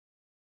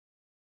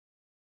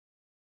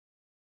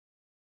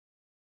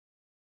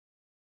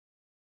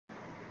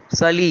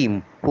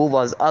Salim, who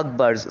was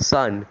Akbar's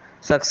son,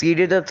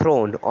 succeeded the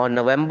throne on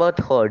November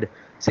 3,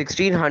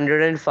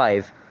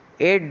 1605,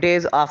 8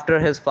 days after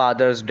his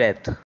father's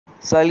death.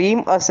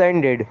 Salim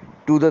ascended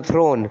to the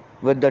throne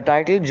with the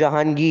title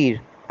Jahangir,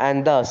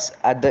 and thus,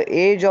 at the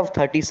age of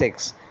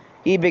 36,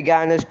 he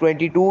began his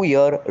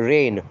 22-year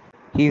reign.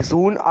 He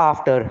soon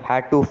after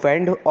had to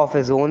fend off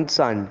his own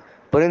son,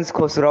 Prince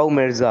Khusrau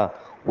Mirza,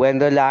 when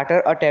the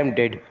latter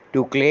attempted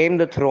to claim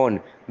the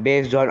throne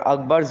based on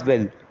Akbar's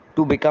will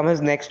to become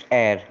his next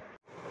heir.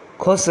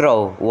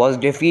 Khusrau was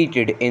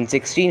defeated in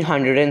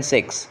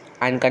 1606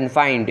 and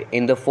confined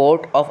in the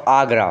fort of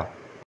Agra.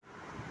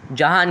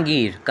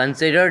 Jahangir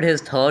considered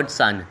his third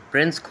son,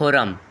 Prince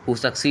Khurram, who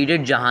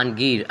succeeded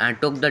Jahangir and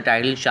took the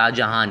title Shah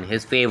Jahan,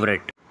 his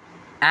favorite.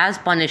 As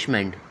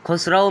punishment,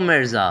 Khusrau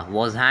Mirza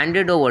was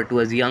handed over to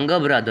his younger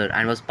brother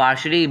and was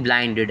partially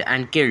blinded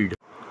and killed.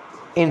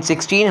 In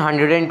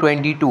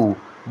 1622,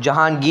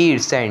 Jahangir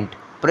sent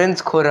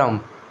Prince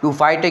Khurram to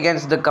fight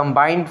against the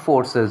combined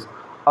forces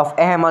of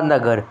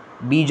Ahmednagar,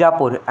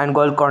 Bijapur and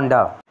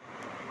Golconda.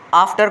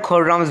 After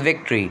Khurram's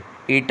victory,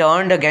 he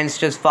turned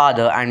against his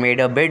father and made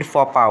a bid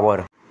for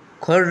power.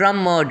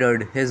 Khurram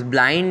murdered his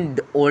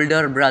blind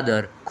older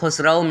brother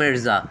Khusrau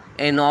Mirza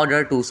in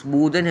order to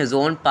smoothen his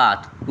own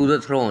path to the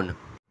throne.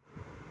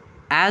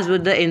 As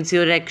with the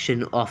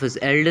insurrection of his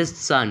eldest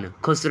son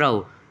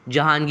Khusrau,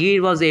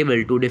 Jahangir was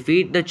able to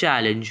defeat the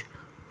challenge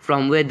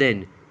from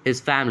within his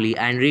family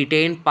and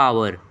retain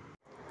power.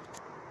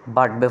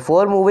 But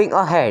before moving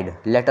ahead,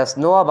 let us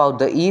know about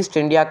the East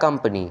India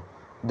Company.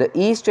 The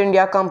East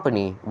India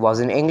Company was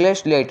an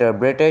English, later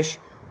British,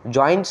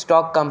 joint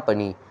stock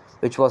company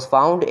which was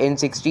founded in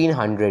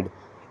 1600.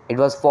 It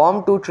was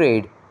formed to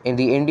trade in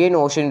the Indian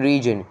Ocean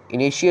region,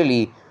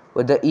 initially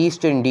with the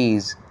East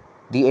Indies,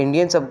 the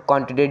Indian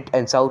subcontinent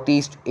and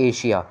Southeast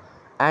Asia,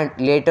 and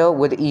later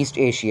with East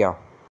Asia.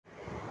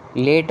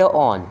 Later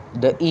on,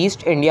 the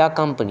East India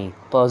Company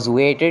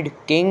persuaded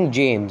King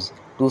James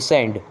to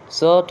send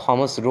Sir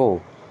Thomas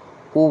Roe,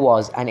 who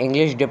was an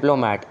English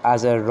diplomat,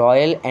 as a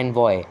royal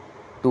envoy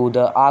to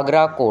the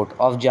Agra court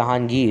of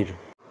Jahangir.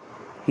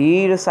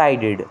 He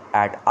resided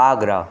at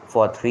Agra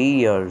for 3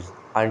 years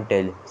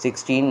until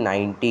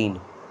 1619.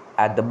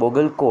 At the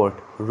Mughal court,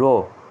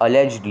 Roe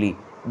allegedly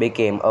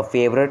became a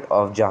favorite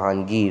of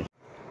Jahangir.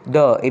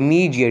 The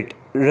immediate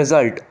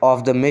result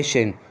of the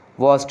mission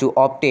was to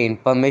obtain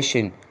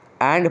permission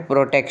and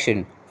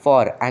protection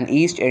for an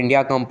East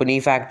India Company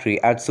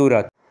factory at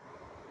Surat.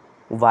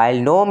 While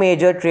no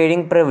major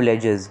trading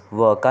privileges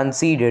were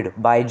conceded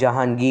by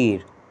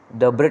Jahangir,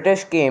 the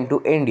British came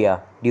to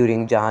India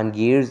during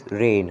Jahangir's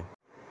reign.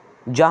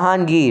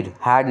 Jahangir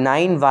had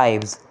 9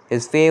 wives.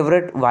 His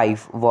favorite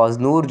wife was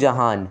Noor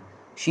Jahan.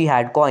 She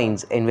had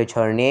coins in which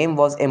her name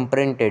was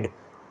imprinted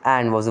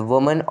and was a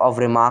woman of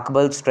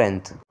remarkable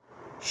strength.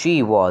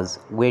 She was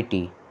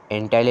witty,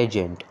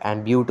 intelligent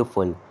and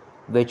beautiful,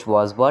 which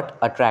was what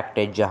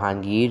attracted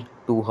Jahangir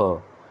to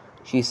her.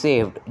 She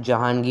saved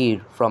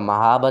Jahangir from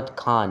Mahabat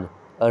Khan,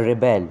 a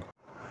rebel.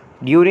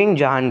 During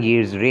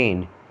Jahangir's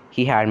reign,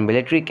 he had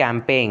military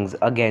campaigns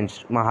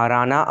against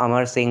Maharana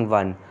Amar Singh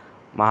I,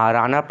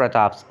 Maharana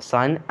Pratap's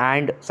son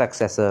and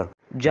successor.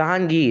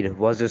 Jahangir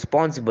was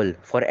responsible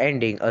for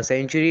ending a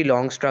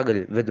century-long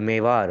struggle with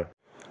Mewar.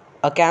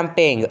 A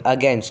campaign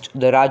against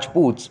the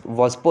Rajputs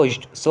was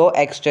pushed so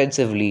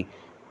extensively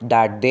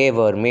that they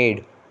were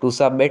made to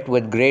submit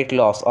with great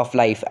loss of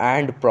life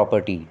and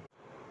property.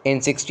 In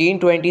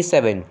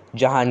 1627,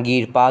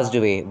 Jahangir passed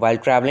away while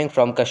travelling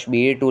from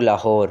Kashmir to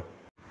Lahore.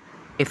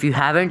 If you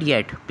haven't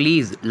yet,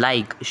 please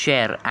like,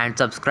 share and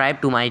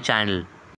subscribe to my channel.